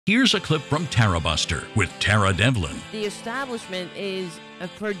Here's a clip from Tarabuster with Tara Devlin. The establishment is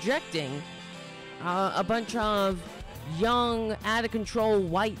projecting a bunch of young, out-of-control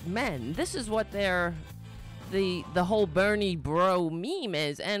white men. This is what the whole Bernie bro meme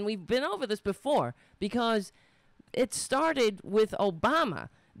is, and we've been over this before because it started with Obama.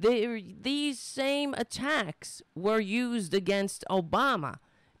 These same attacks were used against Obama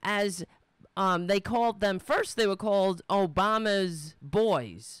as they called them, first they were called Obama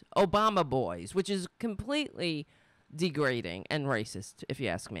boys, which is completely degrading and racist, if you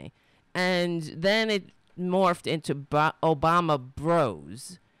ask me. And then it morphed into Obama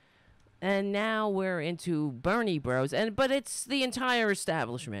bros. And now we're into Bernie bros. But it's the entire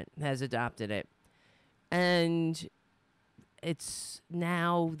establishment has adopted it. And it's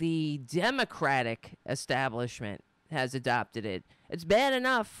now the Democratic establishment has adopted it. It's bad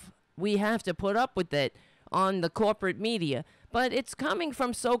enough we have to put up with it on the corporate media, but it's coming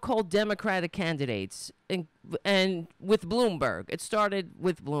from so-called Democratic candidates and with Bloomberg. It started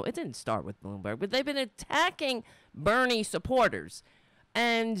with It didn't start with Bloomberg, but they've been attacking Bernie supporters,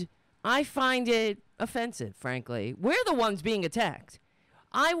 and I find it offensive, frankly. We're the ones being attacked.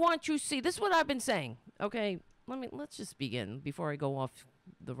 I want you to see, this is what I've been saying. Okay, let's just begin before I go off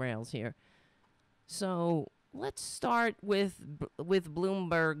the rails here. So let's start with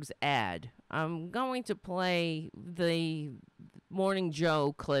Bloomberg's ad. I'm going to play the Morning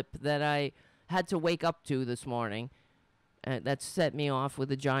Joe clip that I had to wake up to this morning. That set me off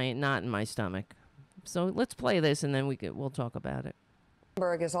with a giant knot in my stomach. So let's play this, and then we'll talk about it.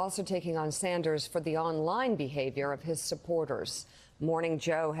 Bloomberg is also taking on Sanders for the online behavior of his supporters. Morning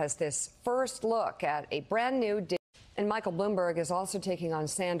Joe has this first look at a brand new. And Michael Bloomberg is also taking on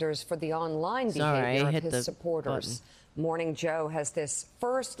Sanders for the online behavior of his supporters. Button. Morning Joe has this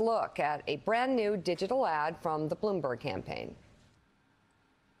first look at a brand new digital ad from the Bloomberg campaign.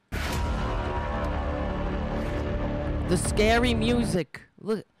 The scary music.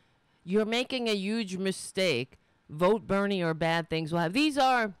 Look, you're making a huge mistake. Vote Bernie or bad things will have. These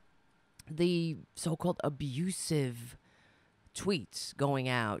are the so-called abusive tweets going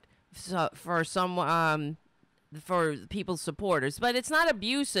out for some for people's supporters, but it's not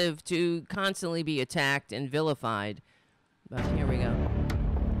abusive to constantly be attacked and vilified. But here we go.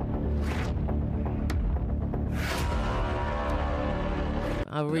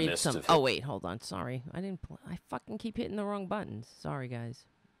 I'll read some. Oh wait, hold on. Sorry, I fucking keep hitting the wrong buttons. Sorry, guys.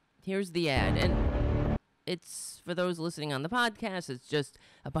 Here's the ad, and it's for those listening on the podcast. It's just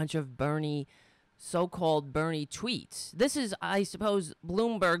a bunch of so-called Bernie tweets. This is, I suppose,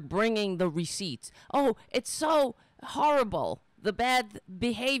 Bloomberg bringing the receipts. Oh, it's so horrible, the bad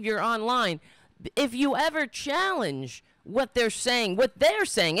behavior online. If you ever challenge what they're saying,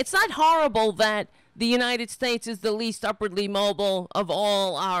 it's not horrible that the United States is the least upwardly mobile of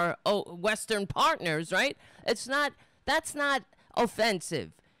all our Western partners, right? That's not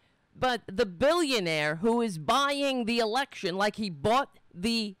offensive. But the billionaire who is buying the election like he bought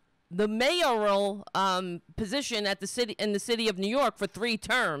the mayoral position in the city of New York for 3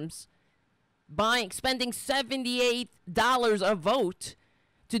 terms, spending $78 a vote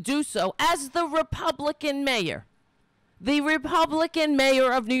to do so as the Republican mayor. The Republican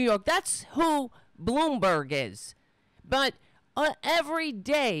mayor of New York. That's who Bloomberg is. But every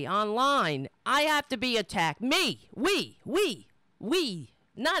day online, I have to be attacked. We. What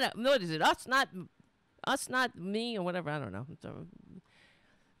is it? Us, not me, or whatever. I don't know.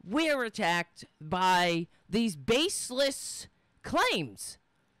 We're attacked by these baseless claims.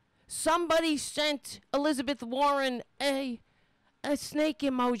 Somebody sent Elizabeth Warren a snake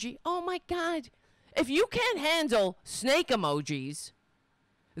emoji. Oh my God. If you can't handle snake emojis,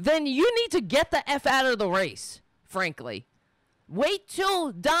 then you need to get the F out of the race, frankly. Wait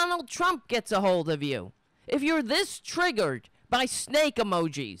till Donald Trump gets a hold of you. If you're this triggered by snake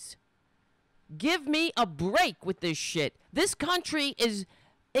emojis, give me a break with this shit. This country is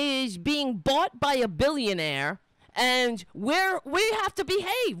being bought by a billionaire, and we have to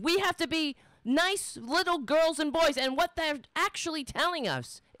behave. We have to be nice little girls and boys. And what they're actually telling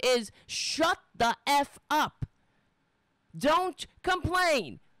us is shut the F up. Don't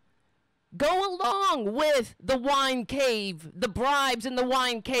complain. Go along with the wine cave, the bribes in the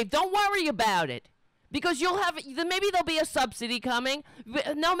wine cave. Don't worry about it. Because maybe there'll be a subsidy coming.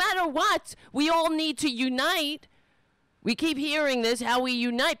 No matter what, we all need to unite. We keep hearing this, how we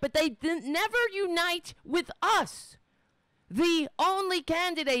unite, but they never unite with us. The only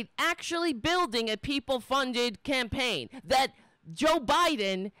candidate actually building a people-funded campaign that Joe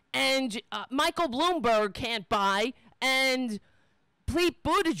Biden and Michael Bloomberg can't buy, and Pete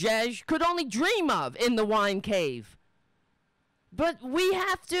Buttigieg could only dream of in the wine cave. But we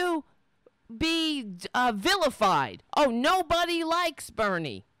have to be vilified. Oh, nobody likes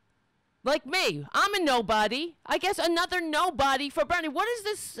Bernie. Like me. I'm a nobody. I guess another nobody for Bernie. What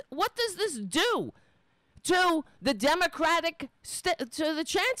does this do to the Democratic, to the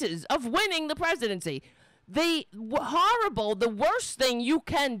chances of winning the presidency? The worst thing you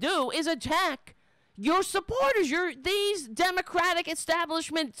can do is attack your supporters. These Democratic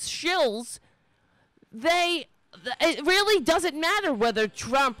establishment shills, it really doesn't matter whether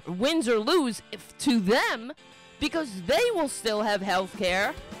Trump wins or loses to them, because they will still have health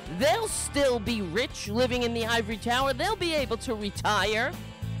care. They'll still be rich living in the ivory tower. They'll be able to retire.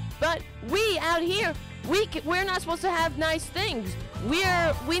 But we out here, we're not supposed to have nice things.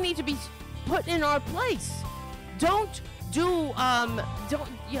 We need to be put in our place. Don't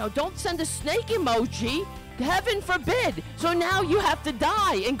send a snake emoji. Heaven forbid. So now you have to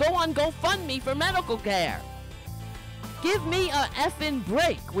die and go on GoFundMe for medical care. Give me a effing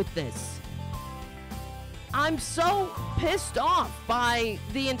break with this. I'm so pissed off by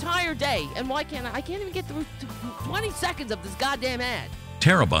the entire day. And why can't I can't even get through 20 seconds of this goddamn ad.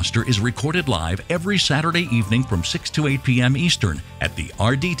 Tarabuster is recorded live every Saturday evening from 6 to 8 p.m. Eastern at the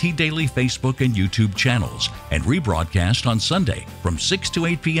RDT Daily Facebook and YouTube channels, and rebroadcast on Sunday from 6 to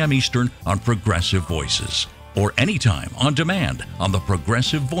 8 p.m. Eastern on Progressive Voices, or anytime on demand on the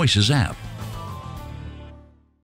Progressive Voices app.